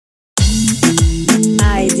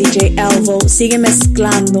DJ Elvo sigue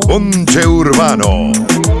mezclando. Ponche Urbano.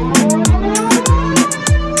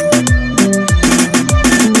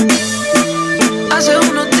 Hace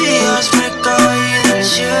unos días me caí del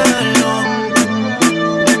cielo.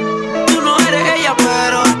 Tú no eres ella,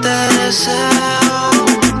 pero te deseo.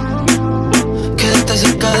 Quédate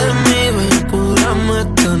cerca de mí, ven, cúrame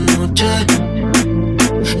esta noche.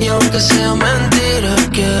 Y aunque sea mentira,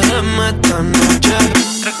 quiéreme esta noche.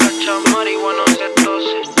 Tres cachas, marihuana, se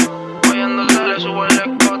tose. Oyéndose le subo el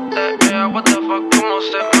escote. Yeah, what the fuck, cómo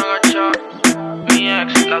se me agacha. Mi ex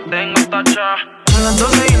la tengo tachada. Son las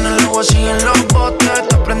 12 y en el agua siguen los botes.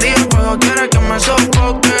 Te prendí el fuego, quieres que me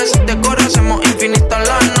sofoques. Si te corre hacemos infinita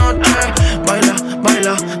la noche. Baila,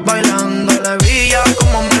 baila, bailando la villa.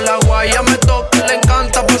 Como me la guaya me toca, le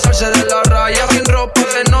encanta pasarse de la raya. Sin ropa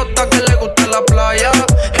se nota que le gusta la playa.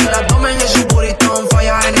 El abdomen es un puritón,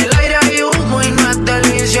 falla en el aire hay humo y no es del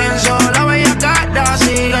incienso. La bella cara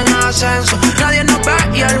sigue en ascenso. Nadie nos ve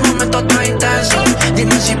y el momento está intenso.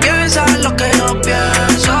 Dime si piensas lo que yo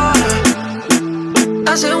pienso.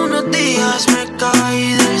 Hace unos días me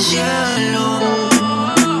caí del cielo.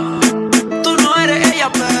 Tú no eres ella,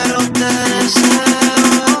 pero te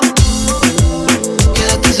deseo.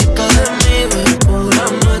 Quédate cerca de mí, ven,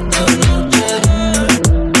 cúrame esta noche.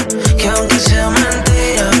 Que aunque sea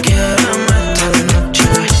mentira, quiéreme esta noche.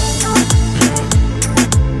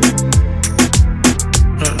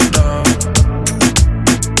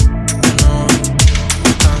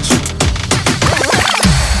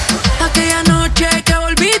 Aquella noche que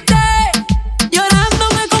volviste, llorando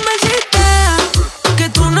me convenciste que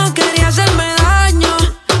tú no querías hacerme daño.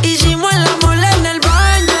 Hicimos el amor en el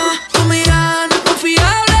baño. Tu mirada no es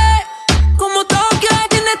confiable, como Tokio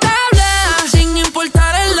es inestable. Sin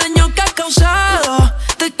importar el daño que has causado,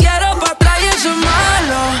 te quiero pa' atrás y eso es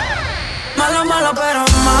malo. Malo, malo, pero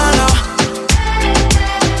malo.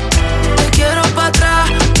 Te quiero pa' atrás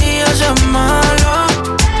y eso es malo.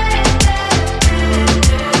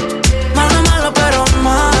 Malo, malo, pero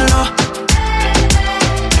malo.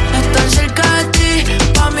 Estar cerca de ti,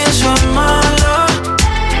 pa' mí eso es malo.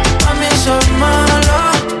 Pa' mí eso es malo.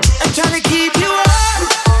 I'm trying to keep you up.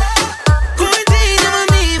 Quarantine on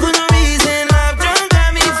me for no reason. I've drunk,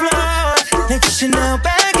 got me flawed. Let you Chanel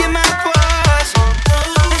back in my purse.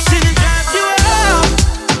 I shouldn't drop you out.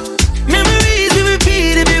 Memories we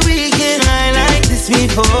repeat every weekend. I like this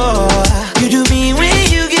before. You do me when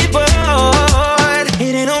you get bored.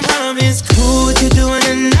 It ain't no problem, it's cool what you're doing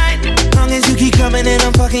tonight. Long as you keep coming and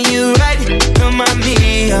I'm fucking you right. Come on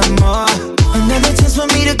me, amor. Another chance for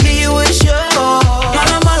me to get you a show.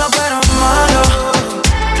 Malo, malo, pero malo.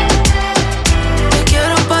 Te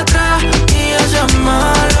quiero pa' atrás y eso es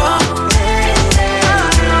malo.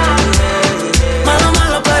 Malo,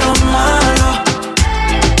 malo, pero malo.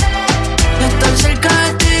 Estar cerca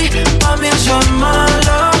de ti, pa' mí eso es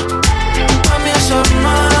malo. Pa' mí eso es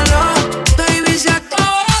malo. Baby, se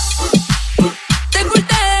acabó. Te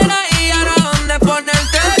cultera y ahora dónde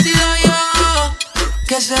ponerte decido yo.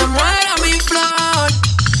 Que se muera mi flor.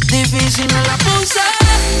 Difícil me la puse.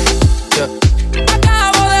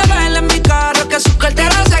 Acabo de verla en mi carro que su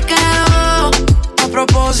cartera se quedó. A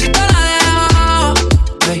propósito la dejó.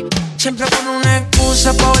 Hey, siempre con una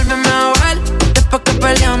excusa pa' volverme a ver. Después que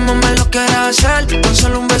peleamos me lo quiere hacer. Con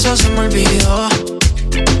solo un beso se me olvidó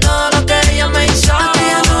todo lo que ella me hizo.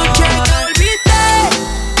 Aquella noche que volviste,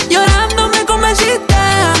 llorando me convenciste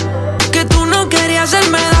que tú no querías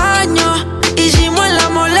hacerme daño. Hicimos el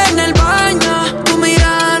amor en el baño. Tu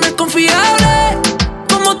mirada no es confiable,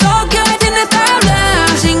 como Tokio es inestable.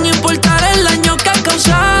 Sin importar el daño que has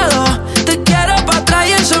causado, te quiero pa' atrás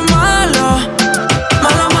y eso es malo.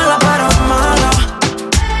 Malo, malo, pero malo.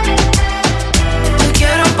 Te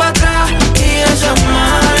quiero pa' atrás y eso es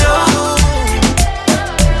malo.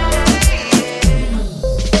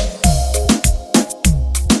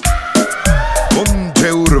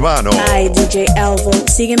 Ponche Urbano. Ay, DJ Elvo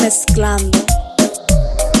sigue mezclando.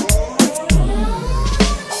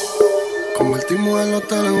 Convertimos el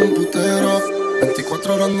hotel en un putero.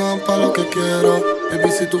 24 horas no dan pa' lo que quiero.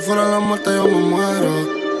 Baby, si tú fueras la muerte yo me muero.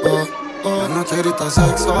 Oh, oh. La noche grita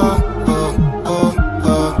sexo. Oh, oh,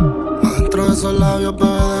 oh. Adentro de esos labios,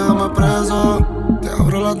 bebé, déjame preso. Te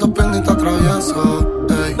abro las dos piernas y te atravieso.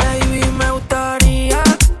 Ey. Baby, me gustaría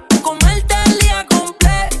comerte el día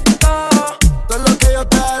completo. Todo lo que yo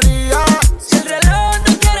te haría. Si el reloj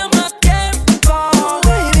no quiere más tiempo,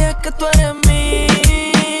 baby, es que tú eres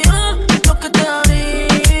mía, lo que te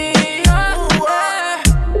haría.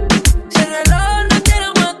 Si el reloj no quiere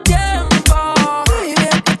más tiempo, baby,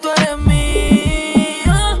 es que tú eres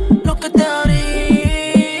mía, lo que te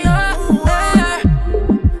haría.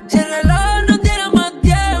 Si el reloj no tiene más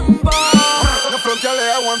tiempo.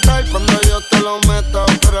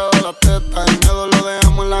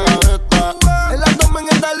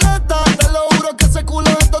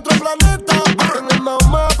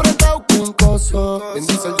 nervioso. Vin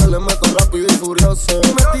Diesel yo le meto rápido y furioso.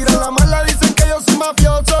 Me tiran la mala, dicen que yo soy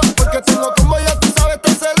mafioso. Porque tengo como ya tú sabes,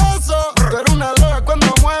 estoy celoso. Tú eres una droga cuando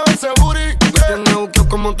mueves ese booty. Me tiene buqueo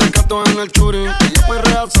como un tecato en el churi. Y yo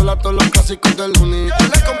perrea sola todos los clásicos del uni. Yo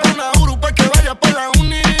le compré una Uru pa' que vaya pa' la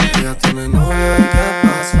uni. Ella tiene novio, ¿qué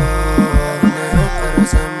pasó? Mejor pero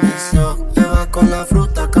se envició. Le vas con la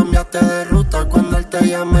fruta, cambiaste de ruta. Cuando él te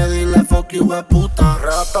llame, dile fuck you, puta.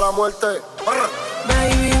 Hasta la muerte.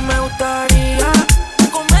 Baby, me gustaría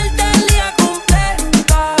comerte el día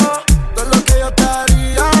completo. Todo lo que yo te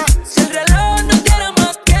haría. Si el reloj no tiene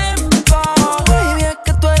más tiempo. Baby, es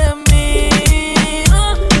que tú eres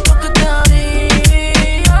mía. Lo que te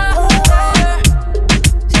haría.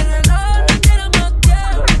 Si el reloj no tiene más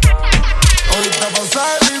tiempo. Ahorita pa'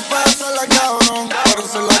 salir, pásala cabrón. Pero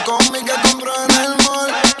se la comí que compró en el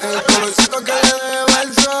mall. El colorcito que le deba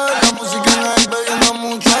el sol. La música en ahí bebiendo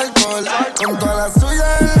mucho alcohol. Con toda la suya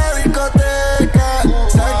en la discoteca.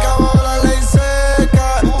 Se acabó la ley seca.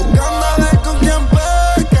 Buscando a ver con quién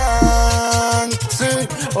pecan. Sí.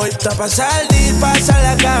 Hoy está pa' salir,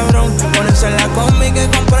 pásala cabrón. Ponerse la combi que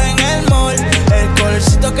compré en el mall. El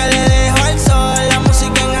colorcito que le dejo al sol. La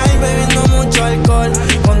música en high bebiendo mucho alcohol.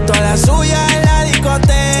 Con toda la suya en la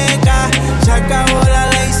discoteca. Se acabó la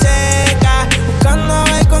ley seca. Buscando a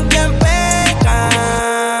ver con quién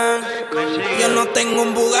pecan. Yo no tengo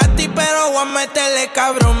un Bugatti, pero voy a meterle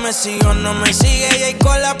cabrón. Me sigue o no me sigue y ahí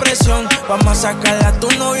con la presión. Vamos a sacarle a tu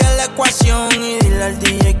novia en la ecuación. Y dile al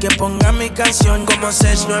DJ que ponga mi canción. Como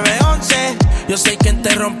 6911. Yo soy quien te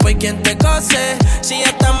rompe y quien te cose. Si ya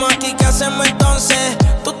estamos aquí, ¿qué hacemos entonces?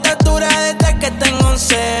 Tú te duras desde que tengo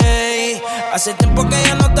 11. Hace tiempo que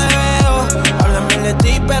ya no te veo. Hablan bien de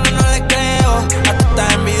ti, pero no les creo. A tú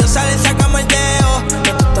estás envidiosa, le sacamos el dedo.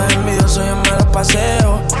 Que tú estás envidioso, yo me lo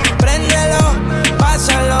paseo. Préndelo,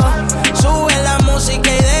 pásalo. Sube la música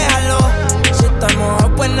y déjalo. Si estás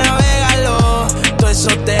mojado, pues navégalo. Todo eso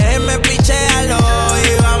déjeme, pichéalo.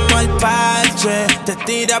 Y vamos al parche. Te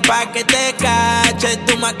tira pa' que te cache.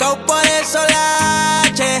 Tú me acabo por eso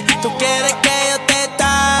lache. Tú quieres que yo te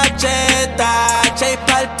tache. Tache y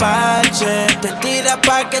pa'l parche. Te tira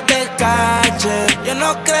pa' que te cache. Yo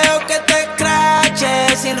no creo que te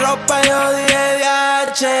crache. Sin ropa yo dije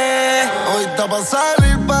viaje. Hoy está pa'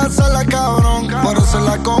 salir, pásala cabrón. Por eso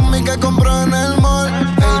la combi que compró en el mall.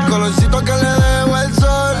 El colorcito que le dejo el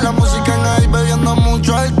sol. La música en ahí bebiendo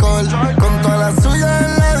mucho alcohol. Con toda la suya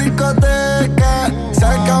en la discoteca. Se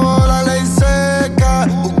acabó la ley seca.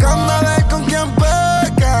 Buscando a ver con quién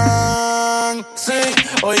pecan. Sí.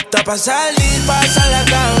 Hoy está pa' salir, pásala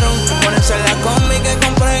cabrón. Ponerse la combi que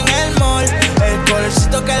compré en el mall. El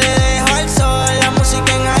colorcito que le dejo al sol. La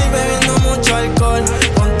música en high bebiendo mucho alcohol.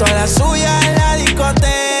 Con toda la suya en la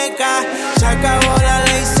discoteca. Se acabó la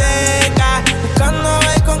ley seca. Buscando a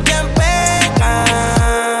ver con quién peca.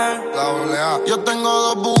 Yo tengo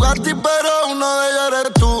dos Bugatti, pero uno de ellos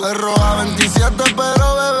eres tú. Es roja 27,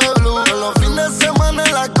 pero bebe blue. Todos los fines de semana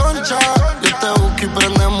en la concha. Yo te busco y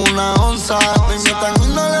prendemos una onza. Mi tango y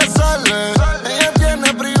no le sale. Ella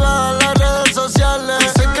tiene privada las redes sociales.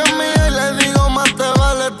 Sé que es mía y le digo más te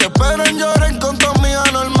vale. Te espero en Lloren con tus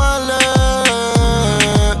amigas normales.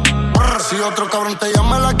 Si otro cabrón te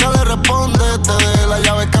llama, la que le responde. Te dejé la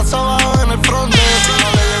llave casa abajo en el fronte. Si no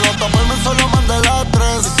le llego a taparme, solo mande las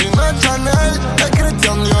 3. Y si no es Chanel, es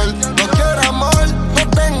Christian Dior. No quiero amor, no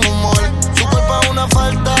tengo humor. Su culpa es una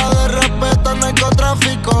falta de respeto al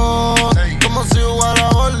narcotráfico. Como si jugara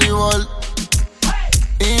voleibol.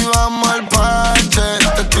 Y vamos al parche.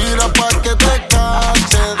 Te tira pa' que te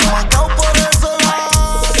cache. Demacao por eso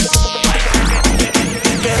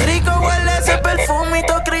Qué rico huele ese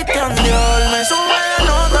perfumito Christian Dior. Me sube la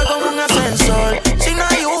nota como un ascensor. Si no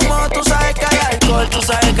hay humo, tú sabes que hay alcohol. Tú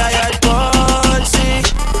sabes que hay alcohol, sí.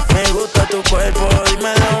 Me gusta tu cuerpo,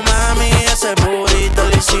 dímelo mami. Ese burrito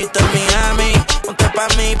lo hiciste en Miami. Ponte pa'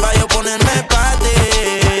 mí, pa' yo ponerme pa'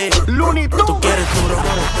 ti. Tú quieres duro,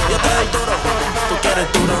 yo te doy duro. Tú quieres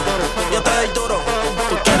duro, yo te doy duro.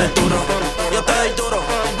 Tú quieres duro, yo te doy duro.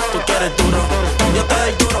 Tú quieres duro, yo te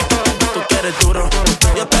doy duro. Tú quieres duro,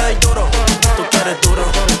 yo te doy duro. Tú quieres duro,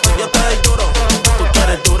 yo te doy duro. Tú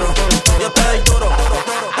quieres duro, yo te doy duro.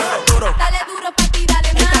 Dale duro pa' ti,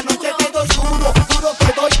 dale más. Esta noche te doy duro, duro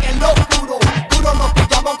te doy en lo oscuro. Duro nos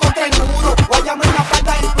pillamos contra el muro. Guayame en la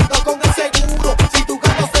falda y cuido con el seguro. Si tu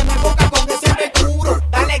gato se me boca con ese recuro.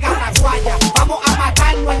 Dale garra guaya, vamos a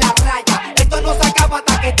matarnos en la playa. Esto no se acaba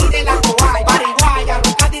hasta que tire la toalla. Pariguaya,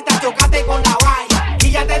 rocadita, chocate con la valla.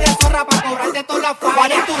 Guíllate de zorra pa' cobrarte toda la falla.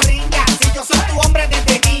 ¿Cuál es tu riña? Si yo soy tu hombre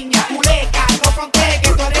desde niña. Culeca, no frontees que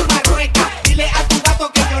tú eres marrueca. Dile a tu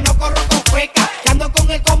gato que yo no corro con cueca. Que ando con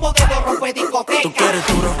el combo de los rompe discoteca. Tú quieres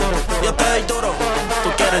duro, yo te doy duro, tú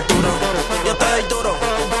quieres duro, yo te doy duro,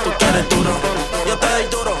 tú quieres duro, yo te doy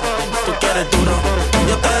duro, tú quieres duro,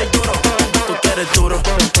 yo te doy duro, tú quieres duro,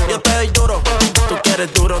 yo te doy duro, tú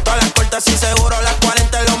quieres duro. Todas las cortas y seguro, las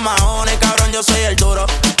 40 en los maones, cabrón, yo soy el duro.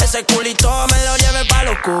 Ese culito me lo lleve pa'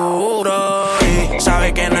 lo oscuro y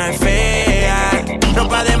sabe que no es fea,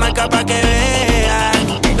 ropa de marca pa' que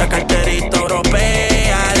vean, la carterita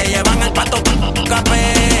europea, le llevan el pato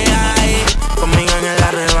capea y conmigo en el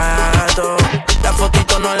arrebato, la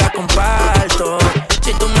fotito no la comparto,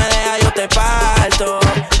 si tú me dejas yo te parto,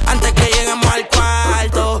 antes que lleguemos al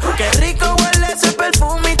cuarto. Qué rico huele ese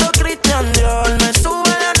perfumito Christian Dior, me sube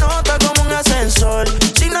la nota como un ascensor,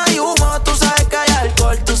 si no hay humo tú sabes que hay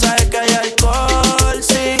alcohol, tú sabes que hay alcohol,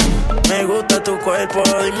 sí. Me gusta tu cuerpo,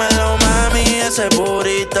 dímelo mami, ese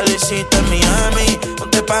burrito lo hiciste en Miami,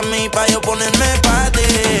 ponte pa' mí pa' yo ponerme pa' ti.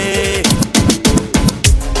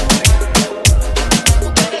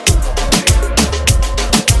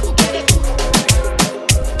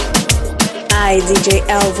 Ay, DJ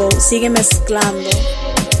Elvo, sigue mezclando.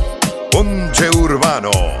 Ponche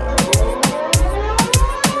Urbano.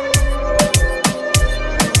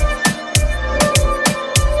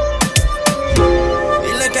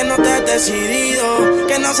 Dile que no te has decidido,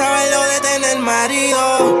 que no sabes lo de tener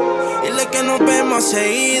marido. Dile que nos vemos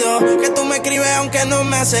seguido, que tú me escribes aunque no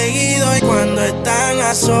me has seguido. Y cuando están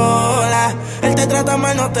a solas, él te trata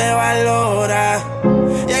mal, no te valora.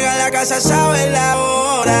 Llega a la casa, sabes la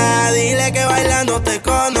hora. Dile que bailando te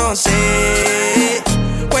conocí.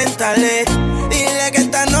 Cuéntale, dile que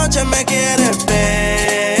esta noche me quieres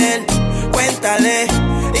ver. Cuéntale,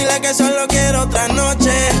 dile que solo quiero otra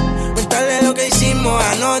noche. Cuéntale lo que hicimos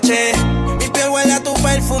anoche. Mi piel huele a tu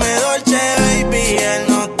perfume dolce, baby, él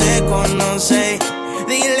no te conoce.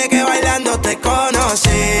 Dile que bailando te conocí.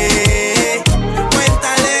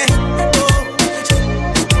 Cuéntale tú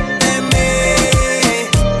de mí.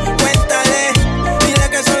 Cuéntale, dile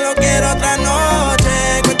que solo quiero otra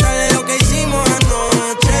noche. Cuéntale lo que hicimos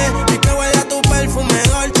anoche. Mi piel huele a tu perfume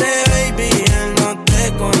dolce, baby, él no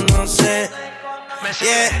te conoce.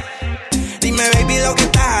 Yeah. Dime baby lo que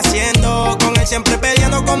estás haciendo, con él siempre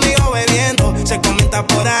peleando, conmigo bebiendo. Se comenta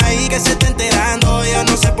por ahí que se está enterando. Yo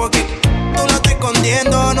no sé por qué tú lo estás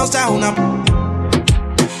escondiendo. No seas una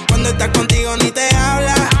cuando estás contigo ni te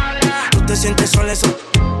habla. Tú te sientes sola, eso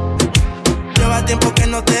lleva tiempo que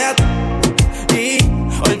no te da. Y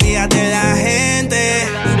olvídate de la gente,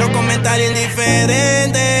 los comentarios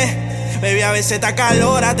indiferentes. Baby, a veces te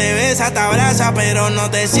acalora, te besa, te abraza, pero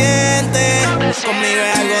no te sientes. Conmigo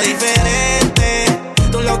es algo diferente.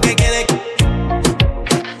 Tú lo que quieres,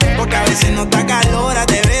 porque a veces no te acalora,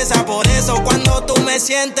 te besa. Por eso cuando tú me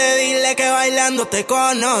sientes, dile que bailando te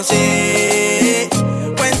conocí.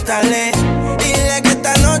 Cuéntale, dile que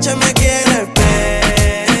esta noche me quieres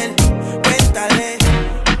ver. Cuéntale.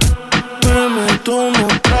 Me meto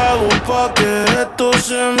unos tragos pa' que esto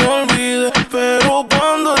se me olvide, pero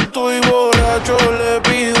cuando estoy borracho le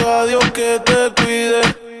pido a Dios que te cuide.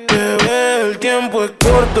 Bebé, el tiempo es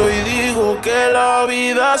corto y digo que la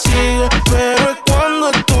vida sigue, pero es cuando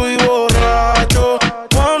estoy borracho,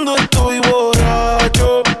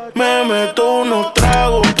 me meto unos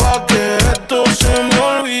tragos pa' que esto se me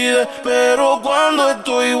olvide, pero cuando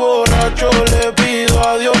estoy borracho le pido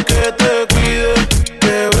a Dios que te cuide.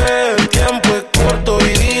 Bebé, el tiempo es corto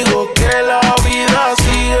y digo que la vida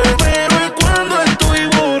sigue, pero es cuando estoy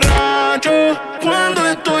borracho,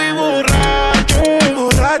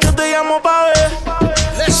 borracho te llamo pa' ver, a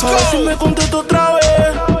ver si me contesto otra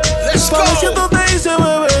vez, pa' ver si esto te hice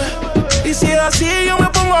bebé, y si es así yo me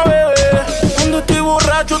pongo a beber. Cuando estoy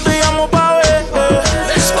borracho te llamo pa' ver, a ver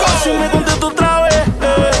si me contesto otra vez,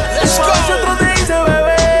 pa' ver si otro te hice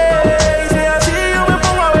bebé, y si es así yo me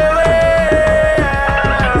pongo a beber.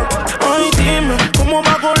 Ay, dime, ¿cómo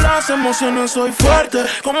va con las emociones? Soy fuerte,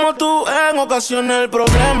 como tú en ocasiones. El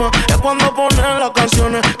problema es cuando ponen las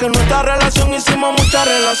canciones, que en nuestra relación hicimos muchas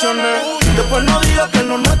relaciones. Después no digas que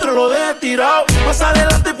lo nuestro lo dejé tirado. Más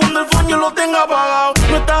adelante cuando el phone yo lo tenga apagado.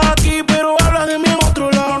 No estás aquí pero hablas de mí en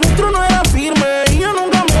otro lado. Lo nuestro no era firme y yo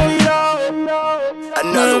nunca me he virado.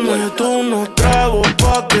 Me meto unos tragos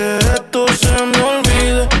pa' que esto se me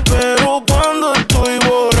olvide, pero cuando estoy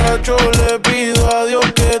borracho le pido a Dios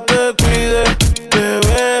que te cuide.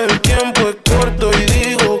 Bebé, el tiempo es corto y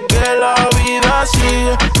digo que la vida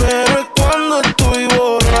sigue, pero es cuando estoy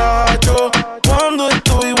borracho,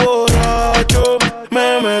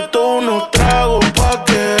 me meto unos tragos pa'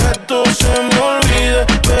 que esto se me olvide,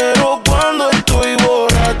 pero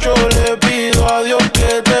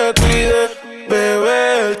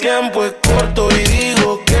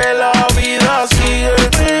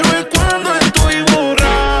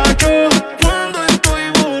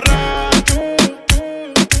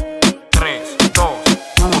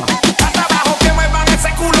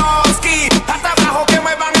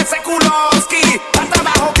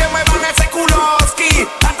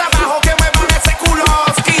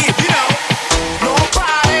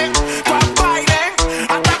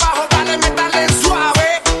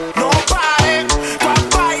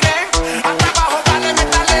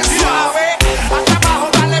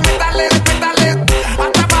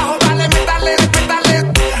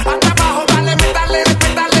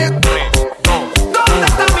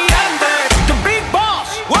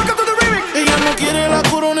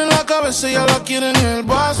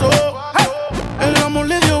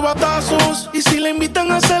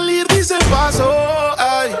salir dice paso.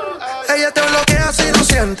 Ay. Ella te bloquea si no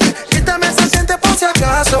siente y también se siente por si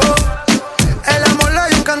acaso. El amor le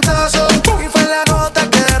dio un cantazo y fue la gota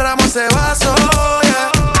que derramó ese vaso.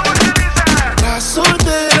 Yeah. Las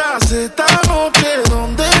solteras esta noche,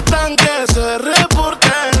 ¿dónde están? Que se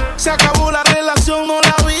reporten. Se acabó la relación, no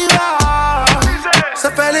la vida. Sé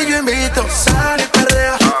feliz, yo invito. Sal y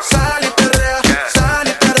perrea, sal y perrea, sal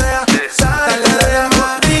y perrea, sal y perrea.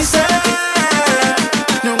 Dice,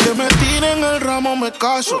 y aunque me tiren el ramo me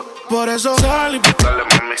caso. Por eso sal y perrea,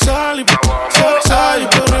 sal y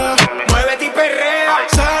perrea. Muévete y perrea.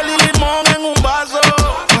 Sal y limón en un vaso.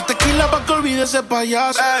 Más tequila pa' que olvide ese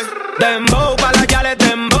payaso. Dembow, pa' la yales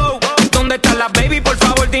dembow. ¿Dónde están las baby? Por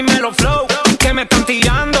favor, dímelo flow. Que me están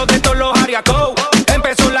tirando de todos los ariacos.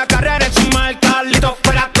 Empezó la carrera encima del Carlito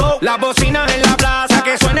Feraco. Las bocinas en la plaza,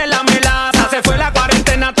 que suene la melaza. Se fue la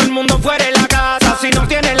cuarentena, todo el mundo fuera de la casa. Si no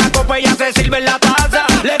tiene la copa, ella se sirve en la taza.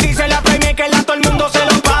 Le dice la premia que la todo el mundo se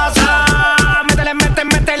lo pasa.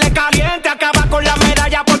 Métele caliente, acaba con la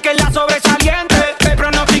medalla porque es la sobresaliente. El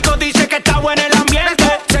pronóstico dice que está bueno el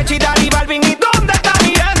ambiente. Sechida y Balvin, ¿y dónde está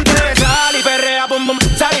mi gente? Sal y perrea, bum bum.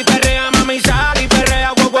 Sal y perrea, mami, sal y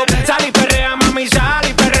perrea, wow wow. Sal y perrea, mami, sal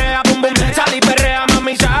y perrea, bum bum. Sal y perrea,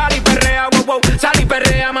 mami, sal y perrea, wow wow. Sal y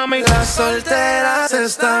perrea, mami. Las solteras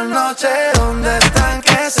esta noche, ¿dónde están?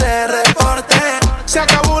 Que se reporten. Se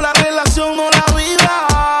acabó la relación, no la vida.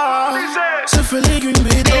 Sé feliz, yo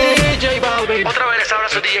invito. DJ Balvin. Otra vez les habla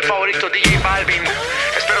su DJ favorito, DJ Balvin.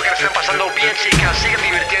 Espero que la estén pasando bien, chicas. Sigan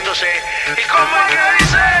divirtiéndose. ¿Y cómo es que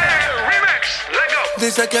dice? Remix, let's go.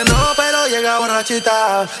 Dice que no, pero llega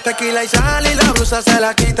borrachita. Tequila y sal y la blusa se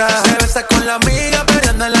la quita. Se besa con la amiga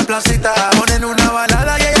peleando en la placita. Ponen una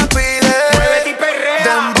balada y ella pide. Muévete y perrea.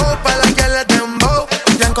 Dembow, pa' la que le dembow.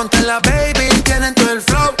 Ya encontré la baby, tienen todo el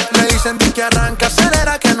flow. Le dicen que arranca,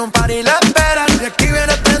 acelera, que en un party la esperan. Y aquí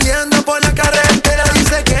viene prendiendo por la carretera.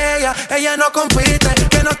 Dice que ella no compite,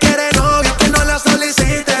 que no quiere novio, que no la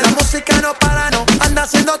solicite. La música no para, no anda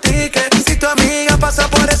haciendo ticket. Si tu amiga pasa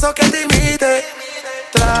por eso que te imite.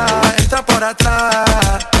 Entra por atrás.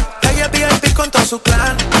 Ella es VIP con todo su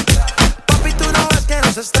clan. Papi, tú no ves que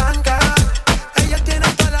no se estanca. Ella tiene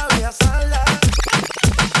toda la vida salda.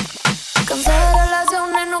 Cansada de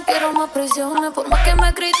relaciones, no quiero más presiones. Por más que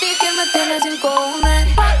me critiquen, me tiene sin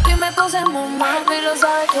cojones. Papi, me puse muy mami, lo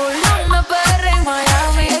sabe todo. Me perré en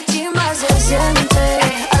Miami, el chimba se siente.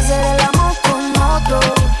 Hacer el amor con otro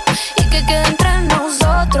y que quede entre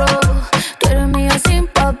nosotros. Tú eres mía sin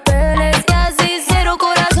papeles y así cero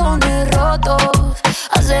corazones rotos.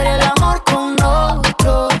 Hacer el amor con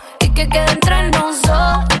otro y que quede entre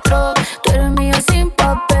nosotros. Tú eres mía sin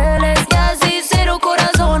papeles y así cero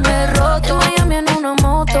corazones rotos. En Miami en una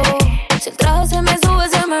moto, si el traje se me sube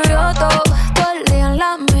se me vio todo. Todo el día en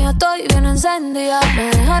la mía estoy bien encendida. Me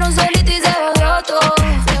dejaron solita y se jodió todo.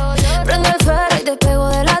 Prendo el ferro y te pego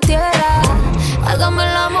de la tierra. Hágame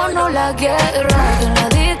el amor, no la guerra. Que en la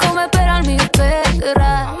disco me esperan mis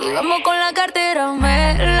perras. Y vamos con la cartera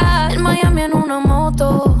mela. En Miami en una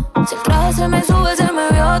moto, si el traje se me sube se me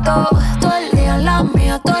vio todo. Todo el día en la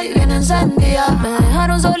mía estoy bien encendida. Me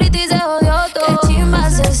dejaron solita y se jodió todo. Qué chimba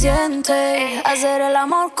se siente hacer el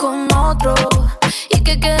amor con otro y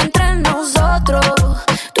que quede entre nosotros.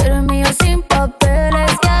 Tú eres mía sin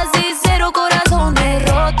papeles y así cero corazones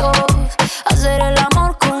rotos. Hacer el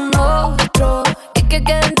amor con otro y que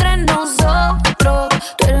quede entre nosotros.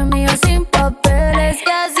 Tú eres mía sin papeles y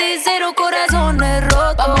así cero corazones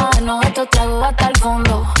rotos. Vamos a darnos estos tragos hasta el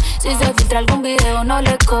fondo. Si se filtra algún video no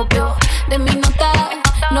le copio. De mi nota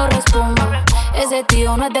no respondo. Ese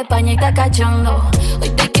tío no es de España y está cachando. Hoy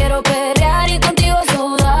te quiero pelear y contigo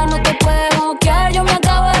sudar. No te puedes buquear, yo me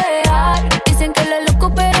acabo de dejar. Dicen que él es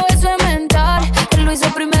loco pero eso es mental. Él lo hizo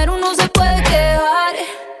primero, no se puede quejar.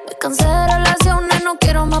 Me cansé de relaciones, no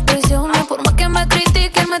quiero más prisiones. Por más que me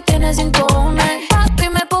critiquen me tiene sin cojones. Papi,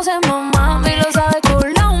 me puse mamá, me lo sabe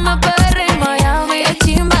colado. Me perré en Miami, qué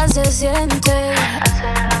chimba se siente.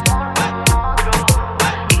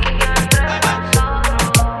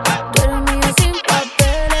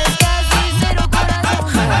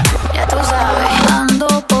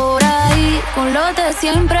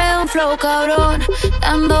 Siempre un flow cabrón,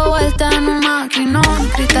 dando vueltas en un maquinón.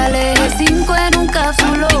 Cristales de 5 en un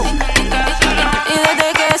cápsulón. Y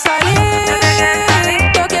desde que salí,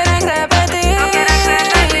 todos quieren repetir.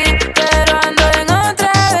 Pero ando en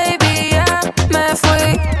otra, baby, ya me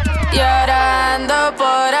fui. Y ahora ando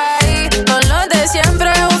por ahí, con los de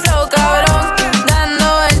siempre un flow cabrón, dando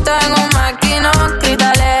vueltas en un maquinón.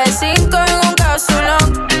 Cristales de 5 en un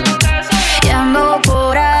cápsulón. Y ando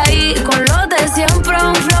por ahí, con los de siempre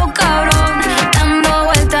un flow cabrón, dando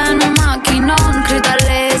vueltas en un maquinón. Cristal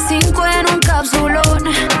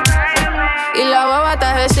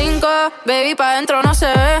baby, pa' dentro no se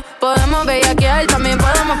ve. Podemos bellaquear, también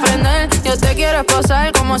podemos prender. Yo te quiero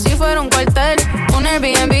esposar como si fuera un cuartel. Un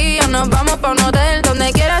Airbnb o nos vamos pa' un hotel.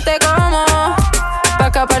 Donde quieras te como. Pa'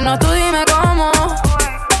 escaparnos tú dime cómo.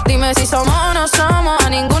 Dime si somos o no somos. A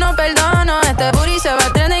ninguno perdono. Este booty se va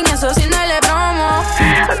a trending y eso sin darle promo.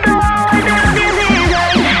 Hasta abajo desde los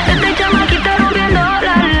 16. Desde chamaquita rompiendo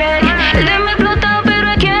la ley. El de me explotado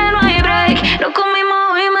pero es que no hay break. Lo comimos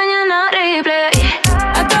hoy, mañana replay.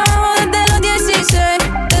 Hasta abajo desde los 16.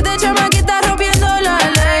 Desde chamaquita rompiendo la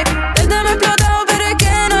ley. El de me explotado pero es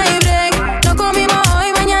que no hay break. Lo comimos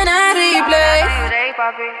hoy, mañana replay.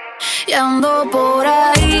 Y ando por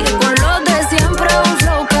ahí con los de siempre, un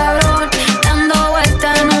flow cabrón. Dando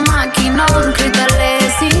vueltas en un maquinón.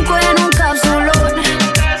 Cristales 5 en un capsulón.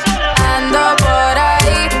 Ando por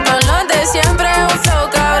ahí con los de siempre, un flow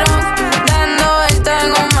cabrón. Dando vueltas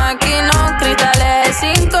en un maquinón. Cristales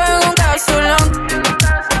 5 en un capsulón.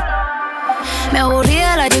 Me aburrí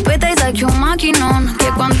de la jipeta y saqué un maquinón. Que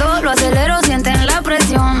cuando lo acelero sienten la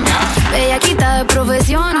presión. Bellaquita de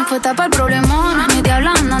profesión, puesta para el problemón. Mis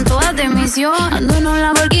diablas andan todas de misión. Ando en un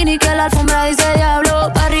Lamborghini que la alfombra dice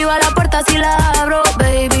diablo. Pa' arriba la puerta si la abro,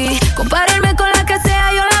 baby. Compárenme con la que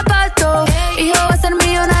sea, yo la parto. Hijo va a ser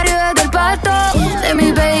millonario desde el parto. De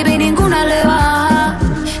mi baby ninguna le baja.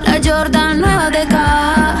 La Jordan nueva de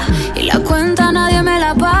caja. Y la cuenta nadie me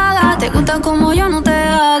la paga. Te gustan como yo, no te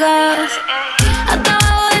hagas. Hasta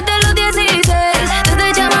abajo desde los 16.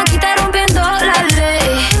 Desde chamaquita rompiendo la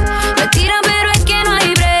ley. Me tiran pero es que no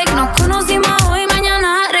hay break. Nos conocimos hoy,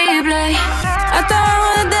 mañana replay. Hasta abajo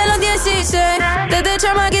desde los 16. Desde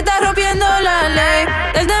chamaquita rompiendo la ley.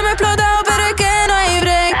 Desde me explotado pero es que no hay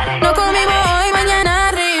break. Nos comimos hoy,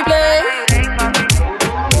 mañana replay.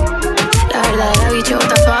 La verdadera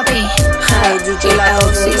bichota, papi. Ay, DJ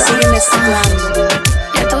Elvo, sigue mezclando.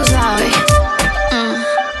 Ya tú sabes.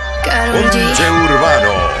 Karol G. Ponche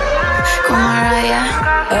Urbano. Con Mariah.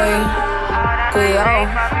 Ey, cuidado,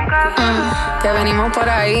 que venimos por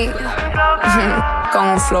ahí con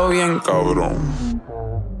un flow bien cabrón.